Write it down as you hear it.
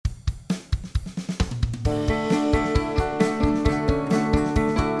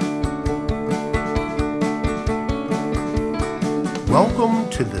Welcome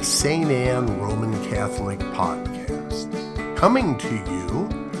to the St. Anne Roman Catholic Podcast, coming to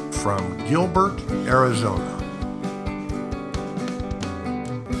you from Gilbert, Arizona.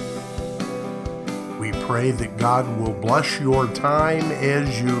 We pray that God will bless your time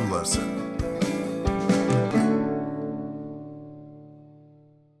as you listen.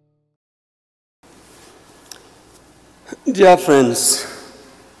 Dear friends,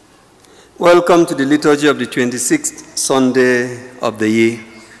 welcome to the liturgy of the 26th Sunday of the year.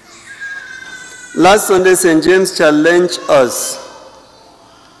 Last Sunday, St. James challenged us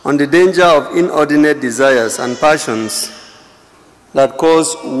on the danger of inordinate desires and passions that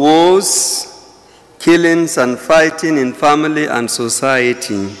cause wars, killings, and fighting in family and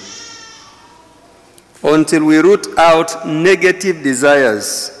society. Until we root out negative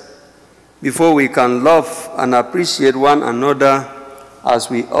desires before we can love and appreciate one another as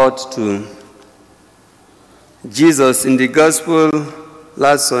we ought to. Jesus, in the Gospel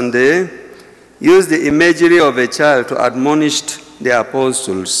last Sunday, used the imagery of a child to admonish the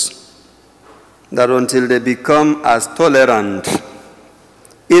apostles that until they become as tolerant,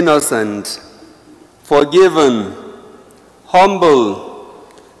 innocent, forgiven, humble,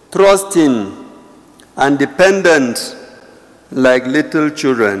 trusting, and dependent like little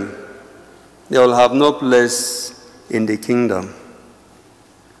children, they will have no place in the kingdom.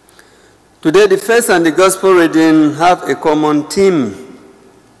 Today, the first and the gospel reading have a common theme.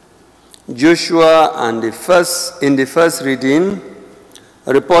 Joshua in the first reading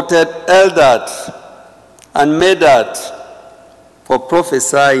reported Eldad and Medad for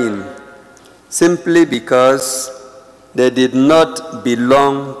prophesying simply because they did not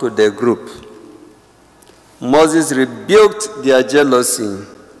belong to the group. Moses rebuked their jealousy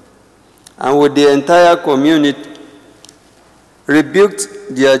and with the entire community rebuked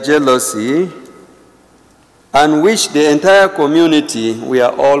their jealousy and wished the entire community were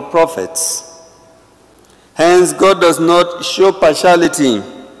all prophets. Hence, God does not show partiality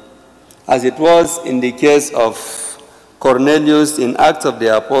as it was in the case of Cornelius in Acts of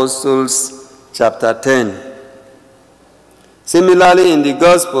the Apostles chapter 10. Similarly, in the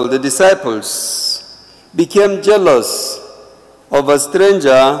Gospel, the disciples became jealous of a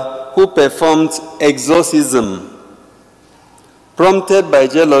stranger who performed exorcism. Prompted by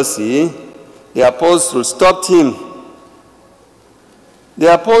jealousy, the apostles stopped him.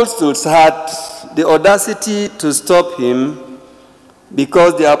 The apostles had the audacity to stop him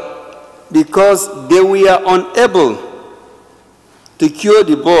because they were unable to cure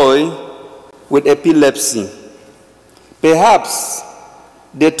the boy with epilepsy. Perhaps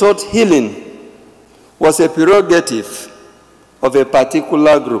they thought healing was a prerogative of a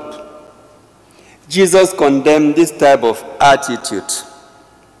particular group. Jesus condemned this type of attitude.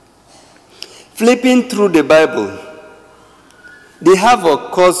 Flipping through the Bible, the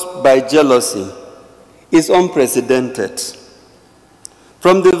havoc caused by jealousy is unprecedented.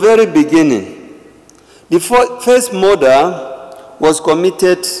 From the very beginning, the first murder was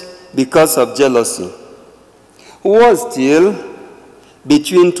committed because of jealousy. Was still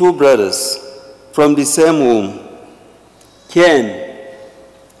between two brothers from the same womb, Cain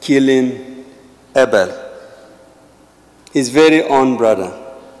killing Abel, his very own brother.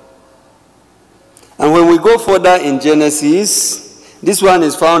 And when we go further in Genesis, this one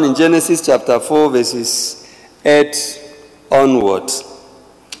is found in Genesis chapter 4, verses 8 onward.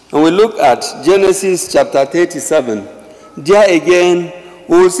 And we look at Genesis chapter 37. There again,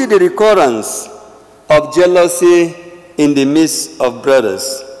 we will see the recurrence of jealousy in the midst of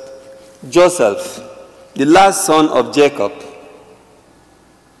brothers. Joseph, the last son of Jacob,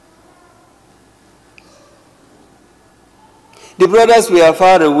 the brothers were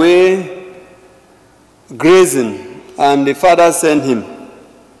far away, grazing, and the father sent him.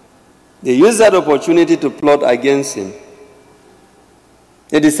 They used that opportunity to plot against him.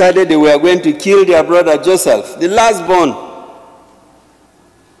 They decided they were going to kill their brother Joseph, the last-born.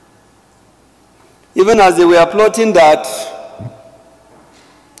 Even as they were plotting that,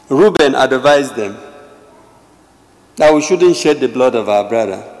 Reuben advised them that we shouldn't shed the blood of our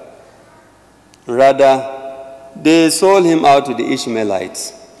brother. Rather, they sold him out to the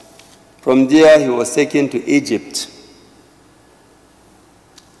Ishmaelites. From there, he was taken to Egypt.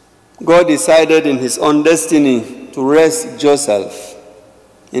 God decided in his own destiny to raise Joseph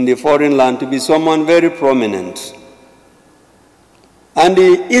in the foreign land to be someone very prominent. And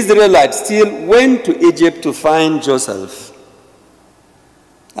the Israelites still went to Egypt to find Joseph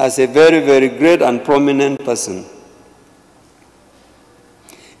as a very, very great and prominent person.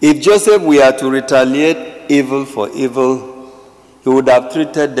 If Joseph were to retaliate evil for evil, he would have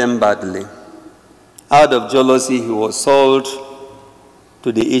treated them badly. Out of jealousy, he was sold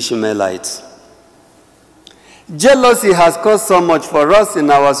to the Ishmaelites. Jealousy has caused so much for us in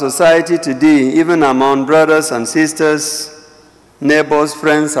our society today, even among brothers and sisters, neighbors,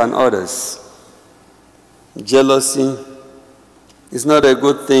 friends, and others. Jealousy is not a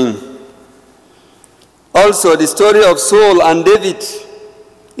good thing. Also, the story of Saul and David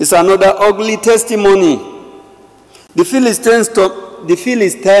is another ugly testimony. The Philistines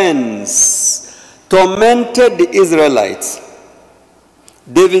tormented the Israelites.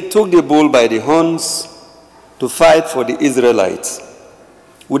 David took the bull by the horns to fight for the Israelites.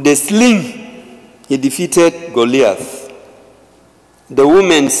 With a sling, he defeated Goliath. The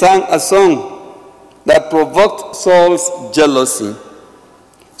women sang a song that provoked Saul's jealousy.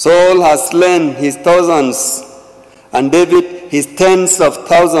 Saul has slain his thousands, and David his tens of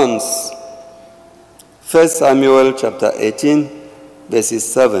thousands. 1 Samuel chapter 18, verses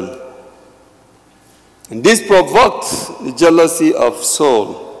 7. And this provoked the jealousy of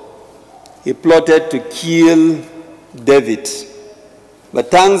Saul. He plotted to kill David.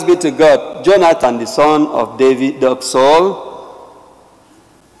 But thanks be to God, Jonathan, the son of David, of Saul,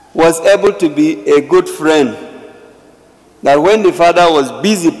 was able to be a good friend. That when the father was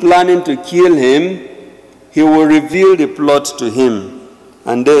busy planning to kill him, he will reveal the plot to him.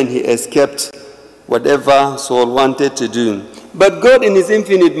 And then he escaped whatever Saul wanted to do. But God, in his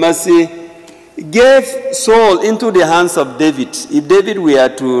infinite mercy, gave Saul into the hands of David. If David were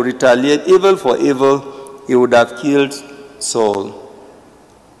to retaliate evil for evil, he would have killed Saul.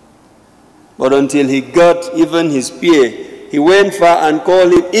 But until he got even his spear, he went far and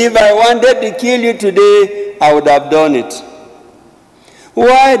called him, "If I wanted to kill you today, I would have done it."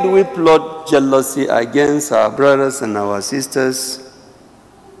 Why do we plot jealousy against our brothers and our sisters?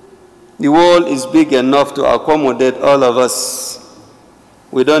 The world is big enough to accommodate all of us.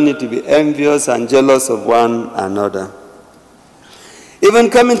 We don't need to be envious and jealous of one another. Even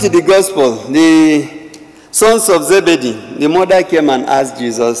coming to the gospel, the sons of Zebedee, the mother came and asked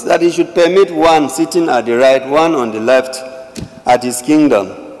Jesus that he should permit one sitting at the right, one on the left at his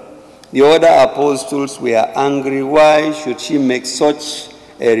kingdom. The other apostles were angry. Why should she make such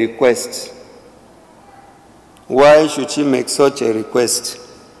a request? Why should she make such a request?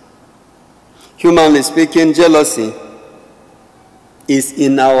 Humanly speaking, jealousy is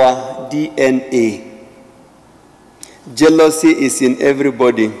in our DNA. Jealousy is in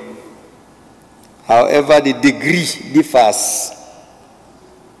everybody. However, the degree differs.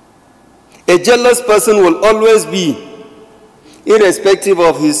 A jealous person will always be, irrespective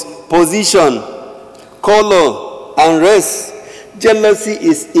of his position, color, and race. Jealousy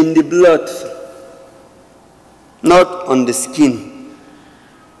is in the blood, not on the skin.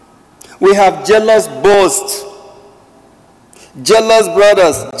 We have jealous boasts, jealous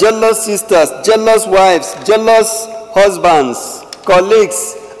brothers, jealous sisters, jealous wives, jealous husbands,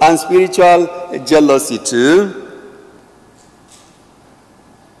 colleagues, and spiritual jealousy too.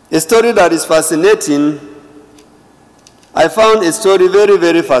 A story that is fascinating, I found a story very,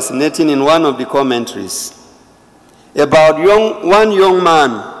 very fascinating in one of the commentaries about one young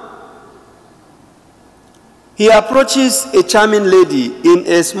man. He approaches a charming lady in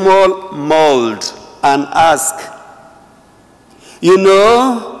a small mold and asks, "You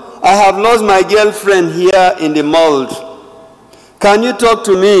know, I have lost my girlfriend here in the mold. Can you talk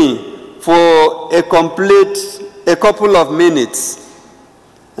to me for a couple of minutes?"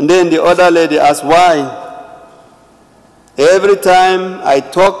 And then the other lady asked, "Why?" "Every time I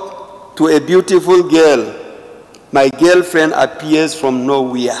talk to a beautiful girl, my girlfriend appears from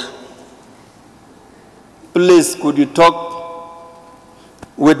nowhere. Please, could you talk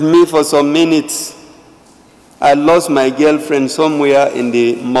with me for some minutes? I lost my girlfriend somewhere in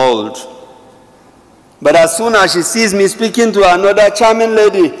the mold." But as soon as she sees me speaking to another charming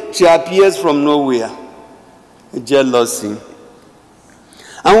lady, she appears from nowhere. Jealousy.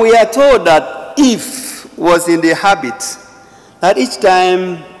 And we are told that Eve was in the habit that each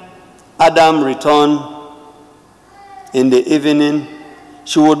time Adam returned in the evening,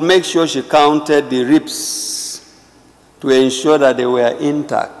 she would make sure she counted the ribs to ensure that they were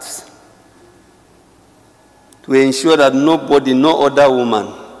intact, to ensure that nobody, no other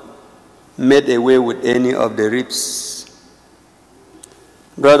woman, made away with any of the ribs.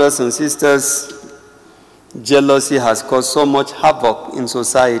 Brothers and sisters, jealousy has caused so much havoc in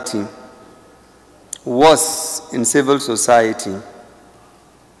society, worse in civil society,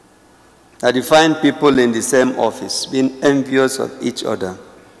 that you find people in the same office being envious of each other,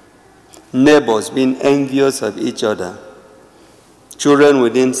 neighbors being envious of each other, children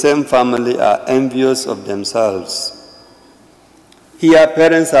within the same family are envious of themselves. Here,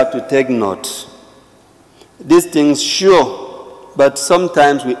 parents have to take note. These things show but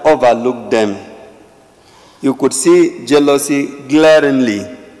sometimes we overlook them. You could see jealousy glaringly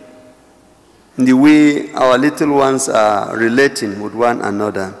in the way our little ones are relating with one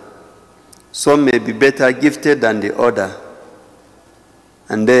another. Some may be better gifted than the other.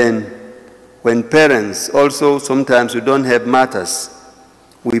 And then, when parents also, sometimes we don't have matters,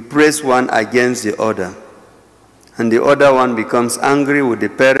 we press one against the other. And the other one becomes angry with the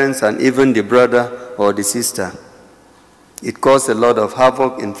parents and even the brother or the sister. It causes a lot of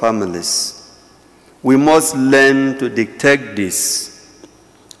havoc in families. We must learn to detect this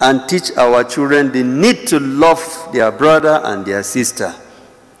and teach our children the need to love their brother and their sister.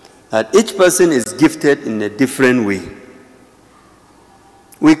 That each person is gifted in a different way.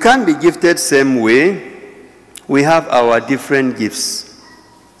 We can't be gifted same way. We have our different gifts.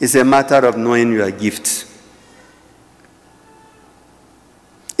 It's a matter of knowing your gift.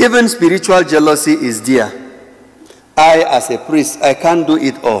 Even spiritual jealousy is there. I, as a priest, I can't do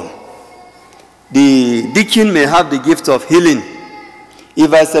it all. The deacon may have the gift of healing.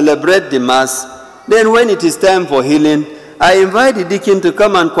 If I celebrate the Mass, then when it is time for healing, I invite the deacon to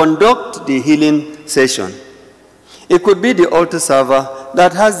come and conduct the healing session. It could be the altar server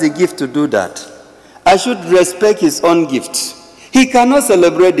that has the gift to do that. I should respect his own gift. He cannot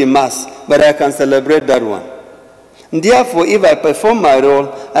celebrate the Mass, but I can celebrate that one. Therefore, if I perform my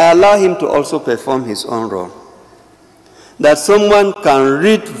role, I allow him to also perform his own role. That someone can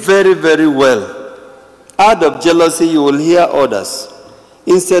read very, very well. Out of jealousy, you will hear others.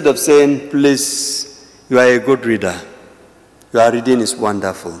 Instead of saying, please, you are a good reader. Your reading is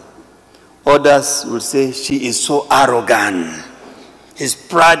wonderful. Others will say, she is so arrogant. She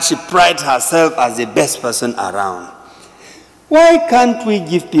prides herself as the best person around. Why can't we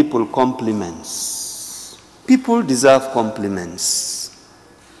give people compliments? People deserve compliments.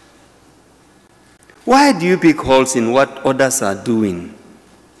 Why do you pick holes in what others are doing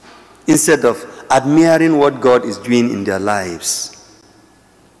instead of admiring what God is doing in their lives?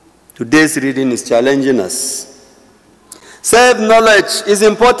 Today's reading is challenging us. Self-knowledge is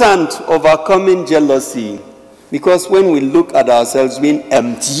important, overcoming jealousy, because when we look at ourselves being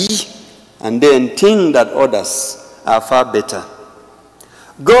empty and then think that others are far better.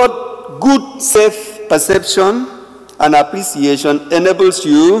 Good self-perception and appreciation enables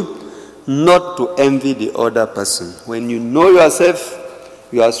you not to envy the other person. When you know yourself,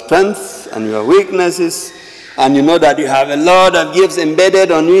 your strengths and your weaknesses, and you know that you have a lot of gifts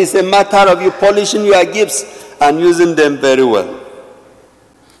embedded on you, it's a matter of you polishing your gifts and using them very well.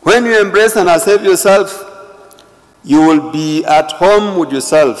 When you embrace and accept yourself, you will be at home with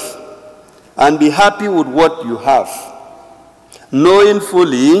yourself and be happy with what you have. Knowing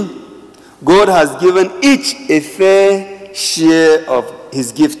fully, God has given each a fair share of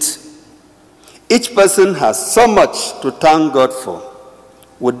his gift. Each person has so much to thank God for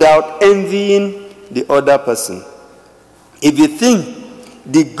without envying the other person. If you think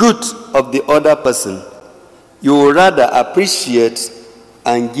the good of the other person, you will rather appreciate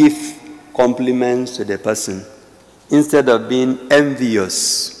and give compliments to the person instead of being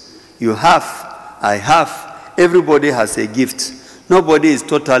envious. You have, I have, everybody has a gift. Nobody is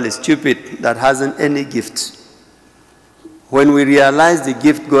totally stupid that hasn't any gift. When we realize the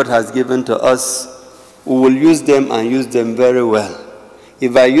gift God has given to us, we will use them and use them very well.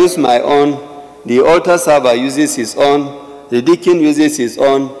 If I use my own, the altar server uses his own, the deacon uses his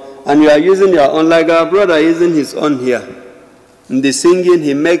own, and you are using your own, like our brother using his own here. In the singing,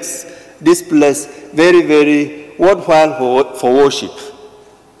 he makes this place very, very worthwhile for worship.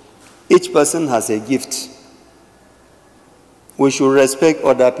 Each person has a gift. We should respect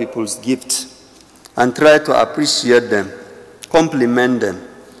other people's gifts and try to appreciate them, compliment them,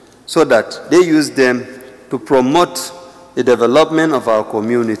 so that they use them to promote the development of our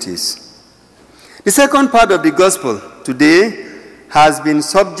communities. The second part of the gospel today has been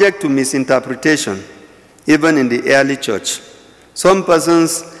subject to misinterpretation, even in the early church. Some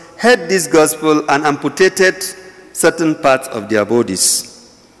persons heard this gospel and amputated certain parts of their bodies.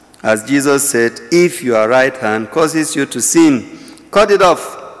 As Jesus said, if your right hand causes you to sin, cut it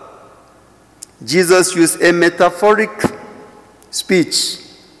off. Jesus used a metaphoric speech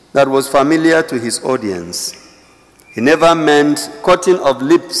that was familiar to his audience. He never meant cutting of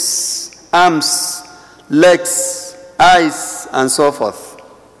lips, arms, legs, eyes, and so forth.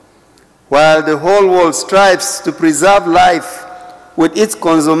 While the whole world strives to preserve life with its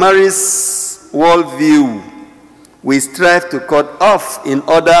consumerist worldview, we strive to cut off in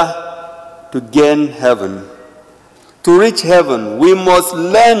order to gain heaven. To reach heaven, we must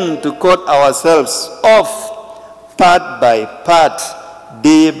learn to cut ourselves off part by part,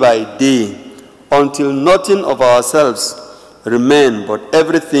 day by day, until nothing of ourselves remain, but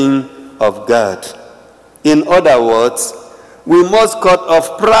everything of God. In other words, we must cut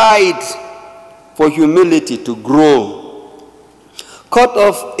off pride for humility to grow. Cut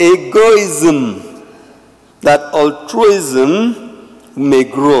off egoism that altruism may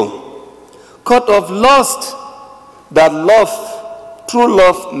grow. Cut off lust that true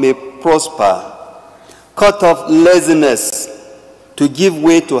love may prosper. Cut off laziness to give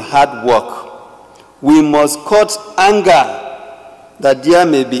way to hard work. We must cut anger that there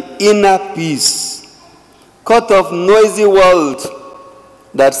may be inner peace. Cut off noisy world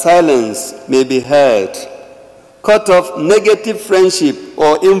that silence may be heard. Cut off negative friendship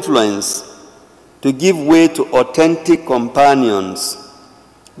or influence to give way to authentic companions.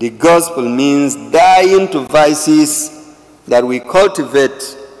 The gospel means dying to vices that we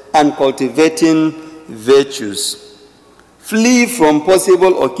cultivate and cultivating virtues. Flee from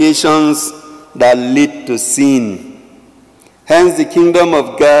possible occasions that lead to sin. Hence, the kingdom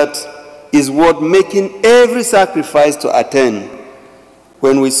of God is worth making every sacrifice to attain.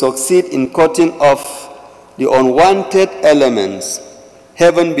 When we succeed in cutting off the unwanted elements,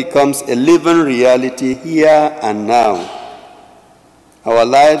 heaven becomes a living reality here and now. Our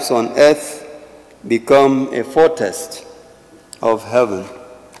lives on earth become a foretaste of heaven.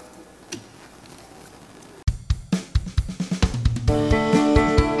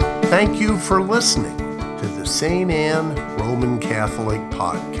 Thank you for listening to the St. Anne Roman Catholic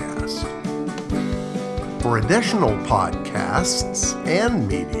Podcast. For additional podcasts and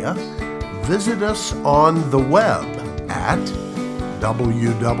media, visit us on the web at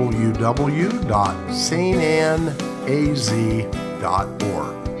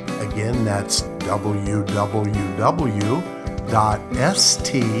www.stanaz.org. Again, that's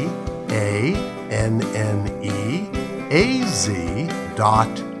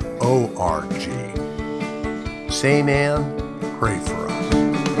St. Anne, pray for us.